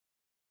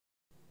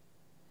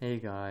Hey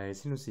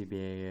guys, HindleCBA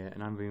here,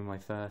 and I'm bringing my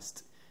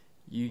first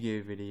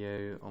Yu-Gi-Oh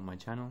video on my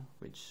channel,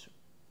 which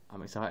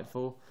I'm excited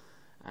for.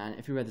 And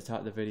if you read the title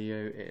of the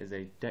video, it is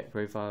a deck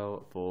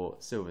profile for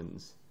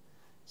Sylvans.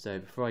 So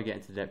before I get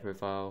into the deck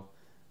profile,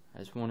 I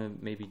just want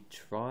to maybe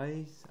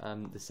try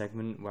the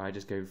segment where I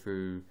just go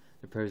through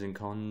the pros and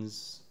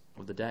cons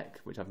of the deck,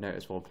 which I've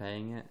noticed while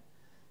playing it.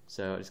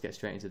 So I'll just get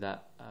straight into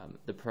that.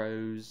 The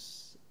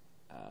pros,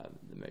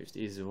 the most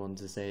easy one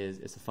to say is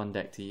it's a fun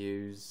deck to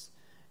use.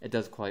 It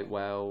does quite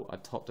well.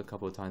 I've topped a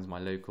couple of times my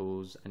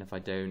locals, and if I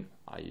don't,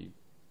 I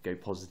go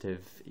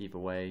positive either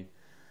way.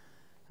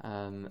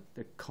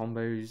 The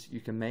combos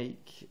you can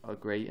make are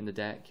great in the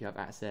deck. You have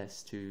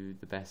access to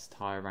the best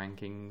higher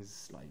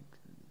rankings, like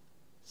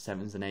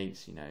 7s and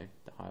 8s, you know,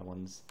 the higher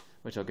ones,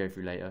 which I'll go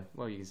through later.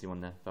 Well, you can see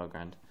one there,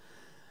 Valgrand.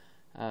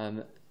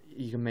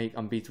 You can make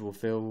unbeatable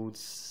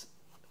fields,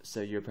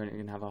 so your opponent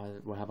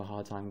will have a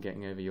hard time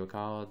getting over your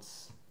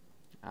cards.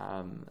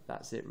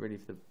 That's it really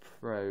for the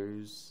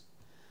pros.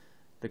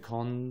 The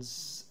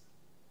cons,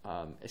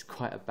 it's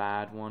quite a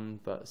bad one,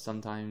 but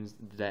sometimes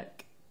the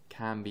deck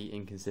can be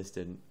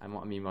inconsistent, and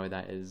what I mean by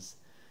that is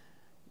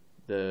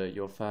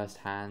your first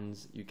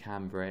hands you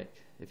can brick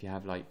if you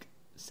have like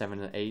 7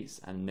 or 8s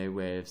and no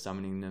way of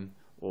summoning them,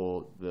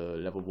 or the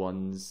level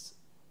 1s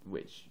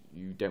which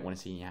you don't want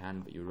to see in your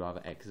hand but you would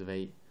rather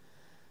excavate.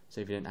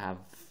 So if you don't have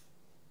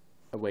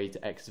a way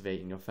to excavate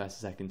in your first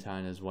or second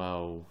turn as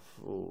well,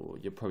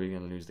 you're probably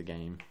going to lose the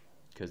game,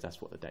 because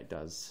that's what the deck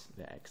does,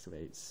 it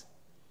excavates.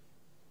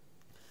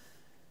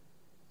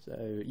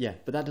 So yeah,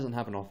 but that doesn't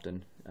happen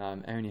often.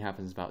 It only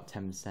happens about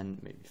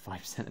 10%, maybe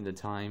 5% of the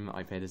time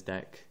I play this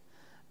deck.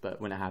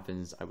 But when it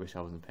happens, I wish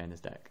I wasn't playing this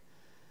deck.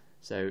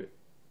 So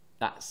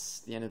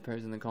that's the end of the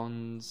pros and the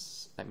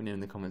cons. Let me know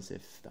in the comments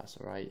if that's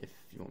alright, if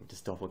you want me to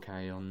stop or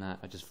carry on that.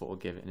 I just thought I'd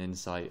give it an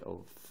insight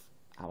of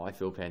how I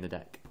feel playing the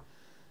deck.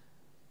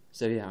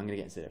 So yeah, I'm going to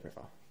get into the deck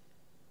profile.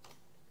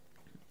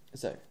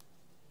 So,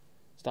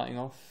 starting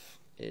off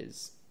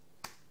is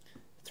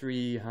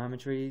 3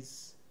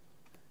 Hermitaries.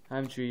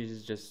 Hermitaries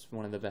is just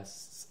one of the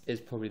best, is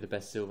probably the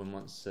best Sylvan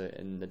monster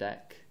in the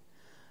deck.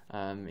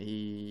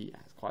 He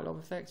has quite a lot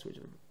of effects which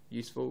are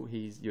useful.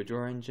 He's your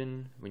draw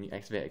engine. When you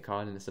activate a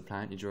card and it's a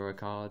plant, you draw a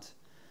card.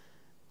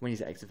 When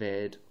he's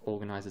activated,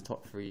 organize the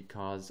top 3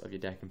 cards of your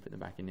deck and put them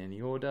back in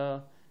any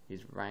order.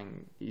 He's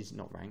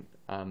not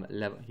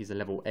ranked, he's a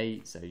level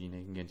 8, so you know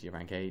you can go into your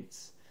rank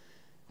 8s.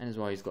 And as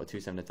well, he's got a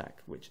 2/7 attack,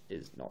 which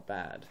is not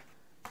bad.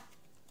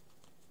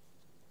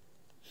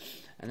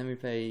 And then we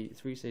play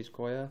 3 Sage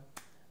Koya.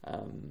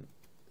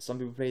 Some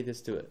people play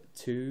this to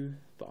 2,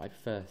 but I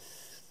prefer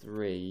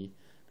 3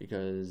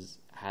 because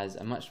it has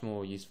a much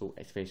more useful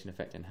activation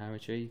effect in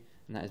Hermitry,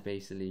 and that is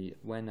basically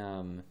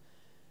when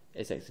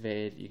it's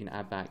activated, you can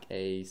add back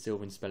a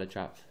Sylvan Speller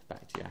Trap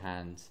back to your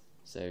hand.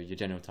 So your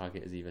general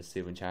target is either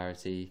Sylvan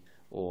Charity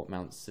or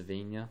Mount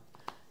Savina,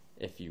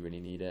 if you really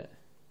need it.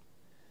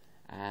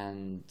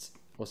 And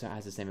also it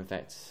has the same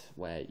effect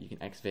where you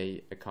can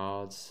activate a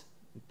card,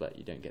 but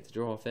you don't get to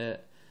draw off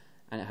it.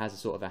 And it has a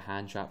sort of a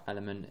hand trap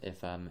element.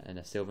 If and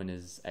a Sylvan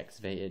is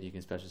activated, you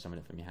can special summon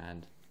it from your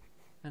hand.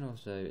 And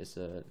also it's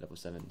a level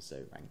 7,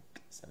 so rank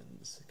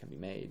 7s can be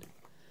made.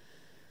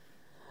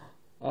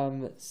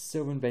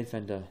 Sylvan Blade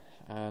Fender.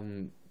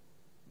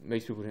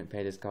 Most people don't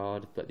play this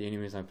card, but the only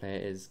reason I play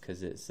it is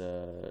because it's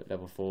a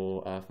level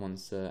 4 Earth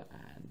monster,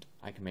 and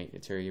I can make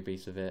Interior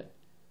Beast with it.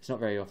 It's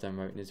not very often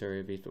I make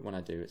Interior Beast, but when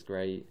I do, it's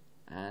great.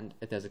 And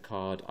if there's a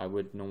card I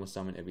would normal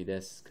summon, it'd be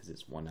this, because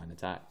it's 1/9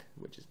 attack,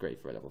 which is great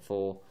for a level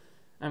 4.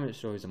 And when it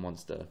destroys a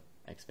monster,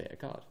 activate a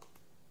card.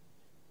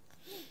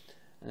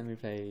 And then we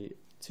play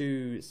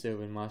 2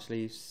 Sylvan Marsh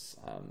Leafs.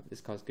 This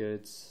card's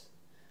good.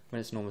 When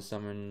it's normal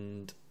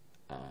summoned,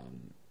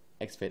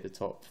 activate the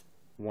top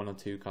 1 or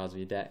 2 cards of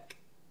your deck.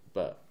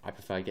 But I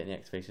prefer getting the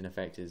activation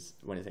effect is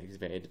when it's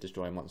activated to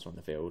destroy a monster on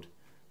the field.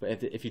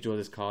 But if you draw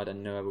this card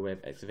and no other way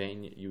of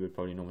activating it, you would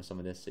probably normal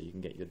summon this so you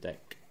can get your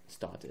deck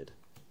started.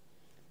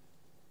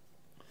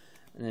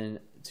 And then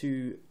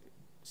 2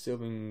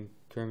 Sylvan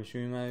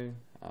Kuromishumo.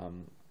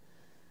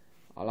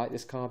 I like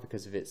this card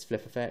because of its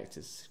flip effect.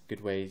 It's a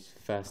good way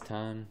first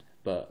turn,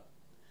 but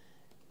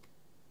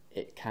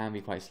it can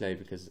be quite slow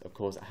because of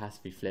course it has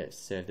to be flipped.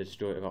 So if they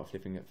destroy it without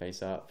flipping it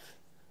face up,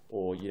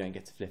 or you don't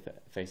get to flip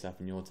it face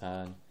up in your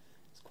turn,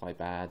 it's quite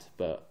bad.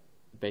 But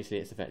basically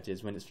its effect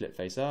is when it's flipped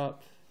face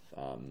up,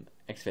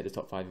 activate the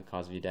top 5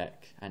 cards of your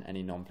deck and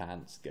any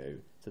non-plants go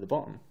to the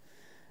bottom.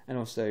 And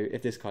also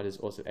if this card is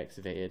also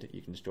activated,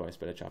 you can destroy a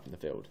Speller Trap in the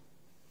field.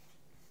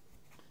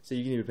 So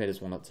you can either play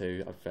this 1 or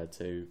 2. I prefer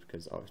 2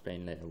 because I'll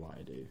explain later why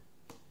I do.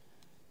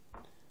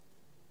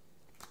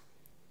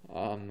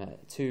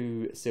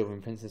 2 Sylvan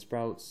Princess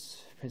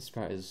Sprouts. Princess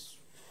Sprout is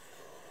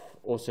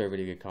also a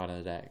really good card in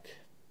the deck.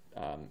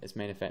 Its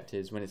main effect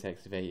is when it's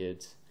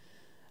activated,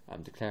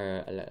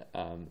 declare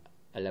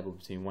a level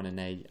between 1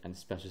 and 8 and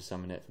special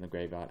summon it from the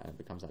graveyard, and it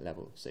becomes that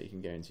level. So you can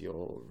go into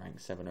your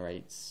rank 7 or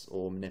 8s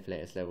or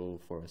manipulate its level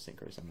for a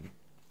synchro summon.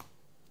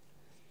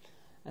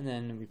 And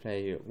then we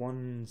play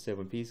 1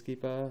 Sylvan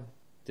Peacekeeper.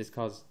 This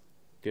card's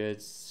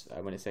good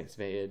when it's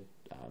activated,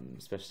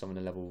 especially someone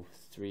a level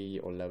 3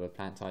 or lower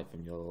plant type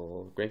from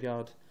your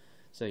graveyard.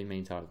 So your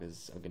main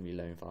targets are going to be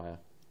Lone Fire,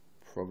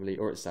 probably,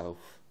 or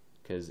itself,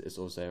 because it's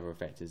also ever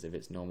affected if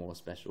it's normal or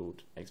special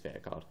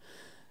activated card.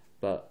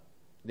 But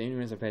the only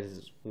reason I played this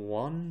is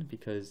one,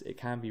 because it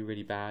can be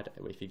really bad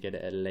if you get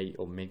it at late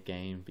or mid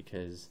game,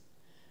 because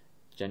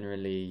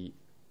generally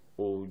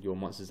all your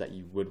monsters that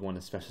you would want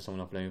to special summon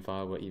off Lone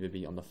Fire will either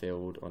be on the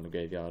field or in the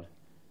graveyard.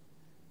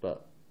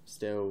 But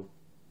still,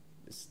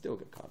 it's still a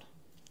good card.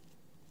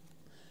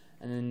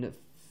 And then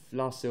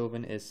last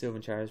Sylvan is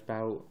Sylvan Cherish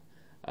Bout.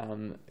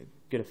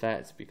 Good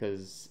effect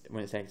because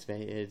when it's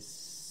activated,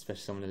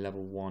 especially summon a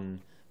level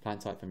 1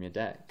 plant type from your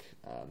deck,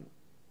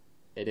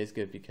 it is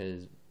good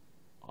because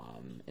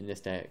in this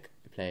deck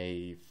we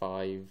play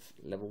 5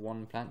 level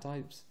 1 plant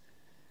types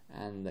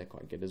and they're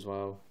quite good as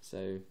well.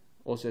 So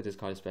also this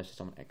card especially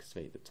summon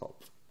activate the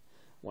top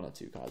 1 or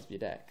 2 cards of your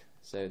deck.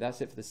 So that's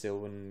it for the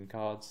Sylvan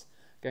cards.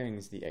 Going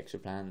into the extra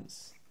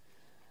plants,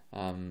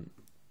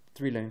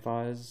 3 Lone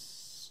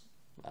Fires.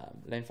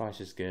 Lone Fire is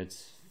just good,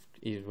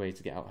 easy way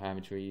to get out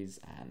Hermitaries,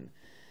 and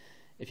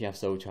if you have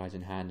Soul Charge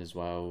in hand as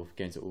well,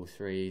 go into all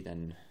 3,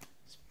 then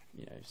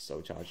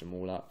Soul Charge them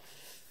all up.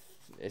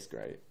 It's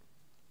great.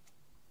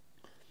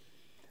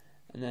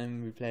 And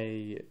then we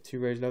play 2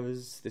 Rose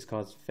Lovers. This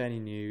card's fairly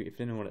new. If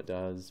you don't know what it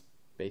does,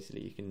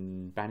 basically you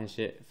can banish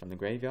it from the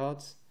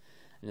graveyards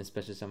and then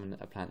special summon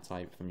a plant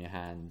type from your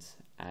hand,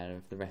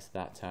 and for the rest of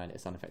that turn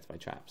it's unaffected by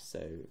traps.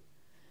 So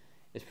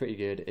it's pretty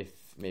good if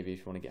you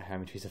want to get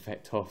Hermitary's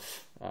effect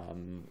off. A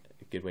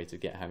good way to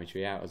get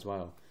Hermitary out as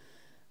well,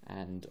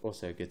 and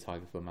also a good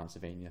target for Mount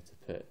Sylvania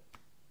to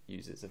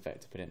use its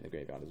effect to put it in the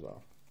graveyard as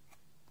well.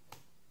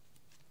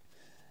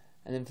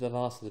 And then for the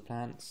last of the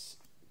plants,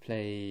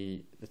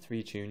 play the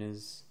 3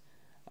 tuners,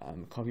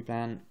 Copy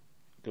Plant,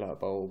 Glow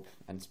Bulb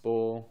and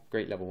Spore.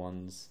 Great level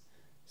 1s.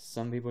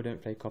 Some people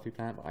don't play Copy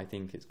Plant, but I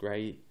think it's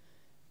great.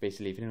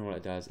 Basically, if you don't know what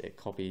it does, it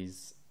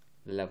copies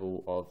the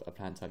level of a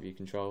plant type you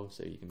control,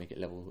 so you can make it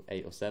level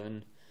 8 or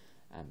 7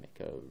 and make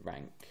a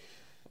rank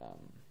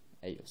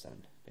 8 or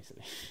 7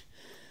 basically.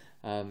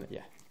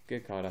 Yeah,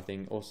 good card I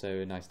think. Also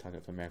a nice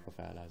target for Miracle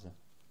Fertilizer.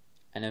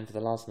 And then for the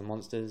last of the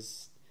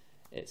monsters,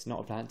 it's not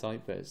a plant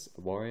type but it's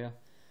a warrior,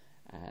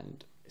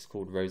 and it's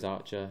called Rose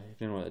Archer. If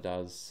you don't know what it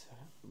does,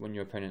 when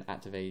your opponent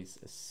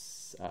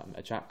activates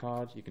a trap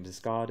card, you can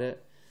discard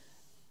it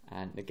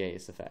and negate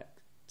its effect.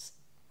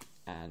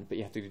 But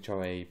you have to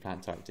control a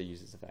plant type to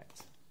use its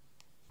effect.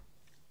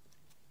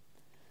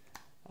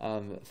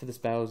 For the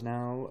spells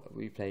now,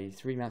 we play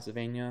 3 Mount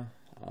Sylvania.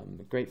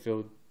 Great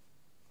field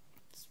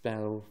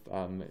spell,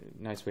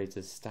 nice way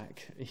to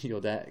stack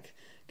your deck.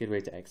 Good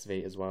way to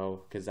activate as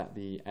well, because at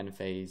the end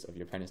phase of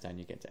your opponent's turn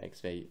you get to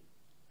activate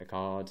a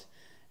card.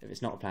 If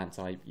it's not a plant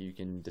type, you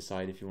can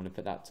decide if you want to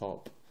put that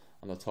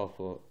on the top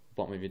or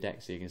bottom of your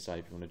deck, so you can decide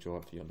if you want to draw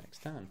it for your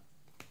next turn.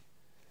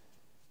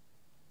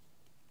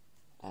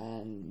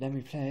 And then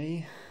we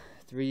play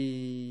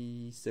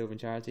 3 Sylvan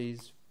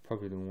Charities,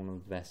 probably one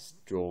of the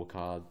best draw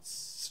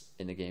cards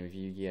in the game of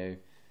Yu-Gi-Oh!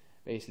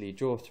 Basically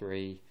draw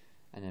 3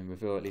 and then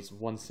reveal at least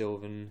 1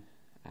 Sylvan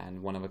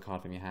and 1 other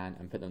card from your hand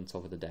and put them on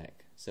top of the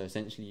deck. So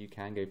essentially you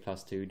can go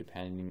 +2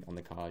 depending on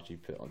the cards you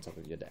put on top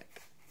of your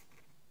deck.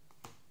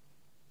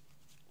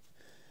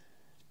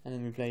 And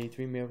then we play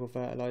 3 Miracle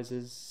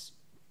Fertilizers.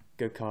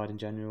 Good card in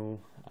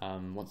general.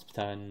 Once per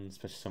turn,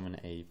 special summon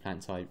a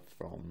plant type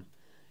from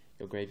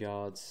your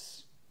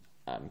graveyards.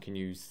 Can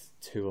use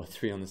 2 or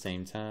 3 on the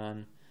same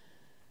turn.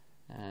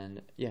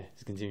 And yeah,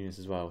 it's continuous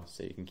as well,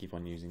 so you can keep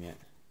on using it.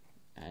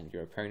 And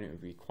your opponent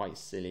would be quite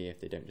silly if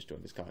they don't destroy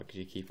this card, because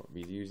you keep on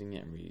reusing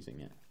it and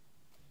reusing it.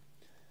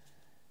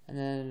 And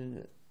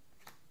then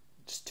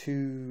just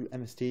 2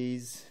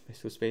 MSTs,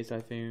 Mystical Space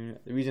Typhoon.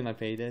 The reason I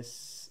play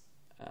this,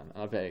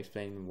 I'll better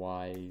explain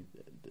why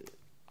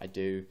I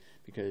do,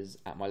 because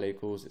at my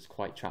locals it's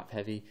quite trap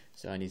heavy,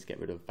 so I need to get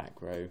rid of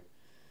back row.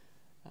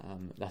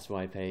 That's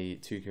why I play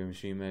 2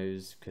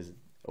 Kurumashimos, because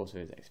also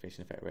his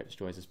activation effect where it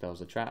destroys the spells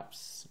or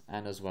traps,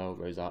 and as well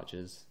Rose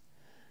Archers,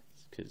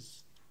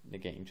 because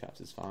negating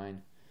traps is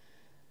fine.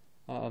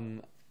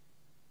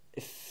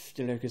 If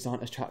your locals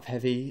aren't as trap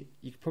heavy,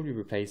 you could probably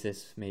replace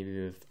this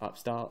maybe with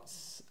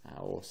Upstarts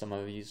or some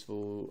other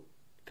useful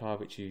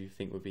card which you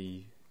think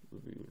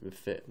would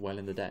fit well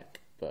in the deck,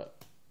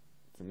 but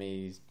for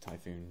me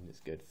Typhoon is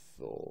good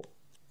for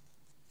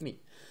me.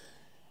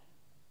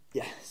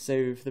 Yeah,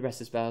 so for the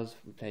rest of the spells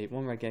we play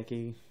 1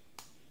 Raigeki,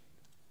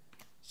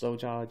 Soul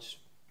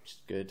Charge, which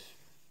is good.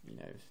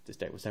 This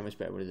deck was so much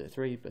better with it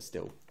 3, but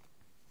still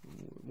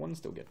 1's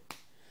still good.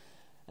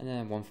 And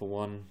then 1 for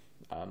 1.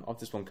 Off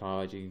this 1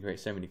 card you can create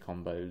so many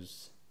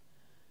combos.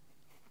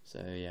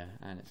 So yeah,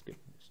 and it's good.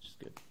 It's just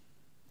good.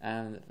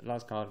 And the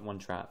last card, 1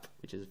 Trap,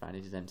 which is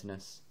Vanity's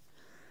Emptiness.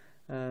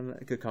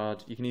 A good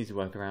card. You can easily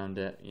work around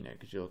it,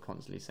 because you're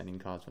constantly sending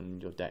cards from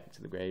your deck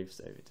to the grave,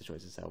 so it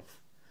destroys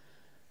itself.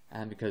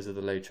 And because of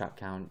the low trap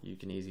count, you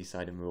can easily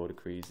side and Marauder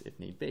decrees if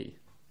need be.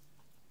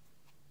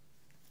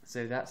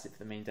 So that's it for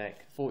the main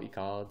deck. 40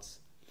 cards.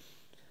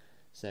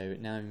 So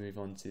now we move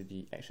on to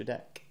the extra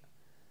deck.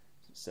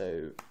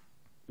 So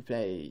we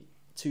play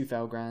 2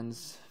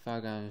 Felgrands.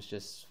 Felgrand is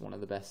just one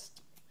of the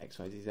best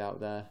XYZs out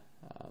there.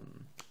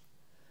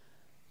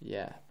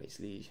 Yeah,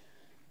 basically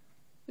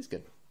it's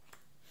good.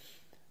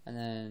 And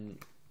then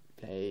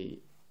play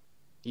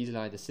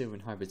Easily the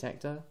Sylvan High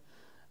Protector.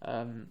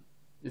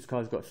 This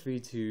card's got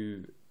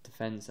 3/2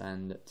 defense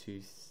and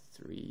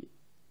 2/3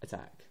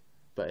 attack,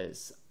 but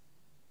its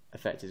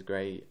effect is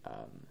great.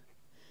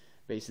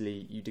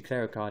 Basically, you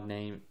declare a card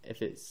name.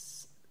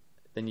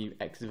 Then you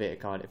activate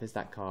a card. If it's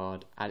that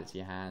card, add it to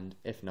your hand.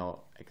 If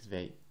not,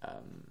 activate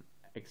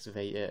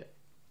it.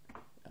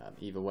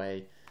 Either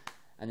way,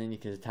 and then you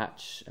can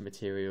attach a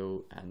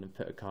material and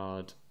put a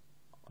card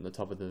on the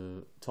top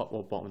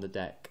or bottom of the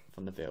deck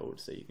from the field.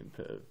 So you can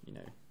put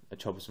a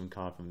troublesome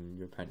card from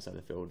your opponent's side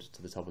of the field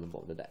to the top and the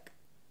bottom of the deck.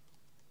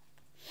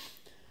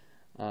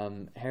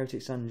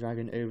 Heretic Sun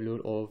Dragon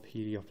Overlord of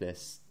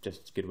Heliopolis,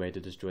 just a good way to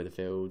destroy the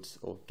field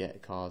or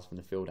get cards from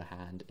the field or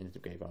hand into the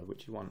graveyard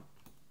which you want.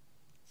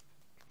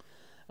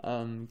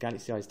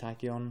 Galaxy Eyes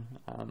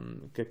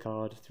Tachyon, good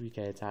card,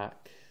 3k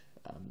attack,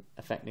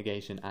 effect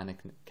negation, and it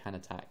can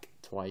attack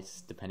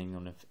twice depending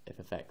on if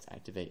effects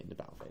activate in the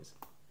battle phase.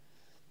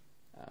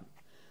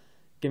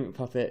 Gimmick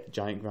Puppet,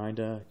 Giant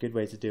Grinder, good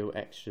way to deal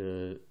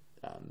extra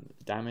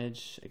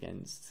damage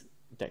against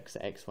decks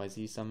that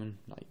XYZ summon,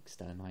 like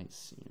Stellar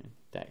Knights,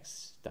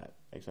 decks that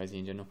XYZ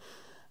in general.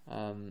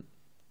 I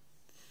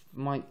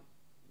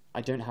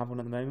don't have one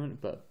at the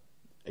moment, but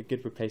a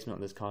good replacement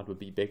of this card would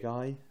be Big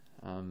Eye,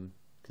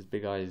 because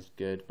Big Eye is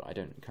good, but I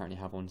don't currently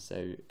have one,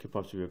 so could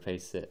possibly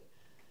replace it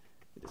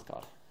with this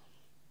card.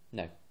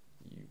 No,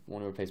 you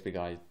want to replace Big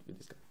Eye with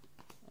this card.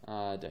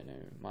 I don't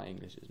know, my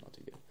English is not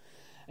too good.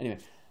 Anyway,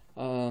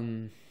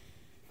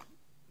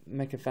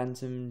 Mecha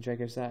Phantom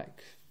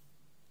Dragosack.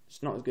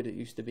 It's not as good as it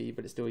used to be,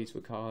 but it's still a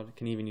useful card.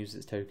 Can even use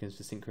its tokens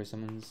for synchro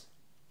summons.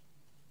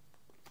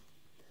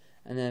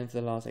 And then for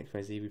the last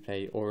XYZ, we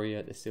play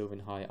Aurea, the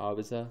Sylvan High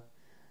Arbiter.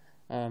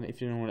 If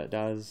you don't know what it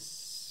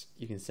does,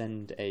 you can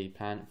send a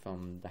plant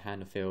from the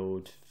hand or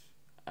field.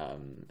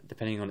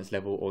 Depending on its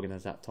level,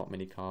 organize that top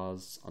many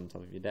cards on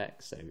top of your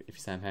deck. So if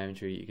you send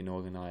Parentry, you can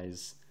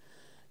organize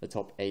the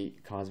top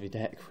 8 cards of your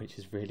deck, which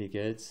is really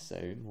good.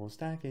 So more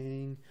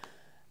stacking.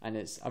 And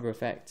its other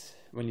effect,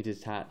 when you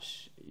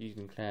detach, you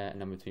can declare a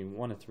number between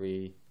 1 or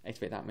 3,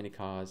 activate that many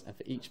cards, and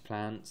for each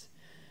plant,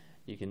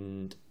 you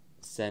can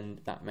send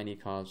that many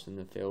cards from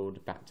the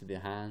field back to the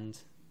hand.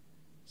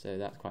 So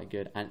that's quite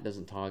good, and it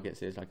doesn't target,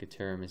 so it's like a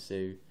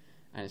tiramisu,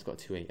 and it's got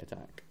 2/8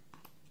 attack.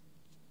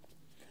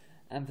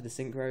 And for the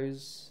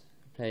synchros,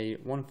 play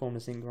 1 form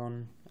of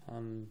synchron.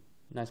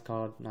 Nice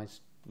card,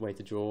 nice way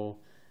to draw.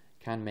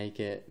 Can make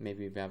it,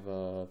 maybe if you have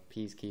a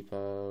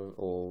Peacekeeper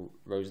or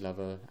Rose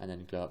Lover and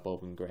then Glow Up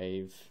Bulb and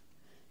Grave,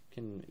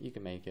 you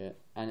can make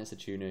it. And it's a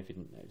tuner if you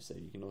didn't know, so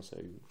you can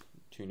also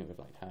tune it with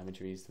like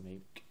Hermitaries to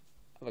make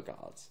other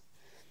cards.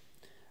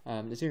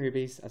 The Zero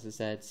Beast, as I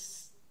said,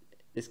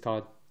 this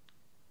card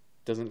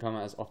doesn't come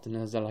out as often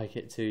as I like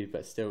it to,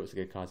 but still it's a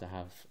good card to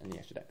have in the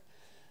extra deck.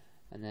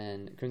 And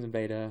then Crimson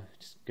Beta,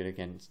 just good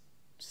against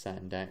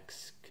certain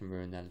decks, can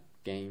ruin their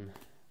game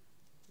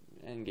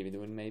and give you the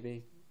win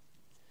maybe.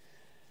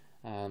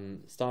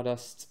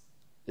 Stardust,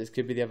 this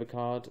could be the other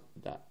card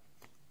that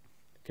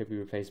could be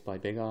replaced by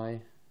Big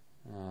Eye.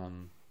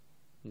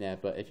 Yeah,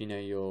 but if you know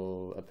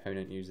your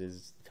opponent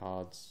uses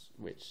cards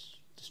which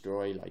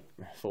destroy, like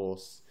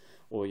Force,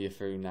 or you're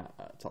throwing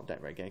that top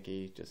deck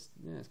Regeki,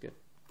 it's good.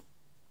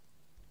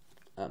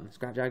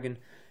 Scrap Dragon,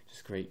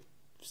 just great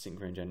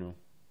synchro in general.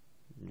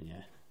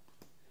 Yeah.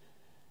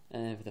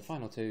 And for the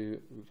final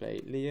 2, we play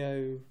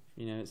Leo.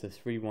 It's a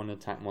 3/1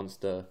 attack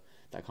monster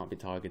that can't be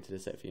targeted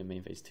except for your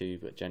main phase 2,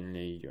 but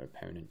generally your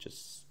opponent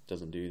just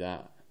doesn't do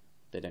that.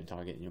 They don't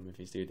target in your main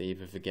phase 2. They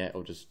either forget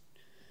or just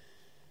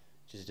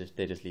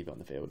leave it on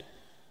the field.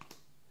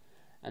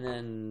 And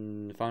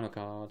then the final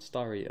card,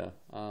 Star Eater.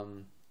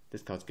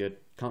 This card's good.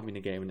 Can't be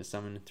negated when it's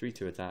summoned.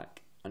 3/2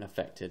 attack,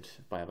 unaffected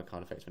by other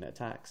card effects when it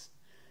attacks.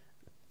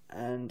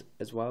 And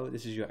as well,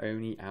 this is your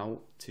only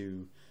out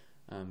to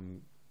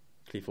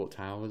Cleethorpes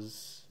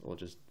Towers, or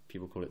just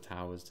people call it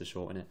Towers to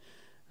shorten it.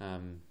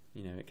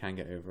 It can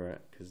get over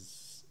it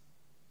because,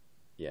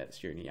 yeah,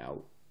 it's your only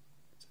out.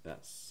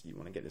 So you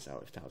want to get this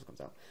out if Towers comes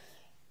out.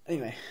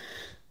 Anyway,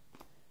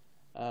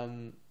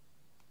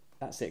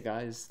 that's it,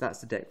 guys.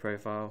 That's the deck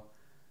profile.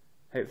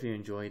 Hopefully you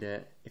enjoyed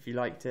it. If you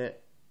liked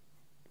it,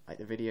 like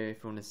the video.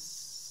 If you want to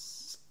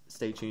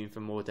stay tuned for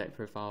more deck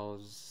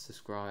profiles,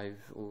 subscribe,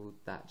 all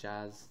that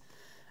jazz.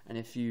 And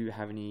if you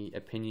have any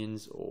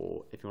opinions,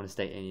 or if you want to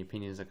state any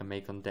opinions I can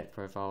make on deck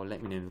profile,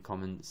 let me know in the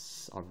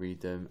comments. I'll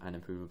read them and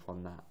improve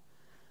upon that.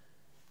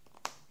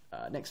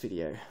 Next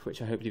video,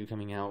 which I hope to be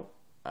coming out,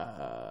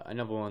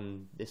 another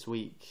one this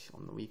week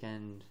on the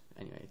weekend.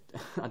 Anyway,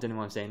 I don't know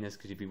why I'm saying this,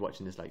 because you'll be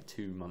watching this like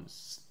 2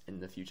 months in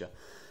the future.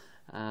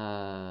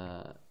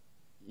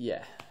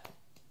 Yeah,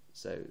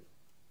 so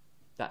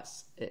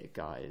that's it,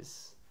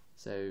 guys.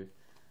 So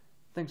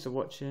thanks for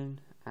watching,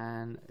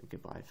 and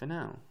goodbye for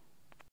now.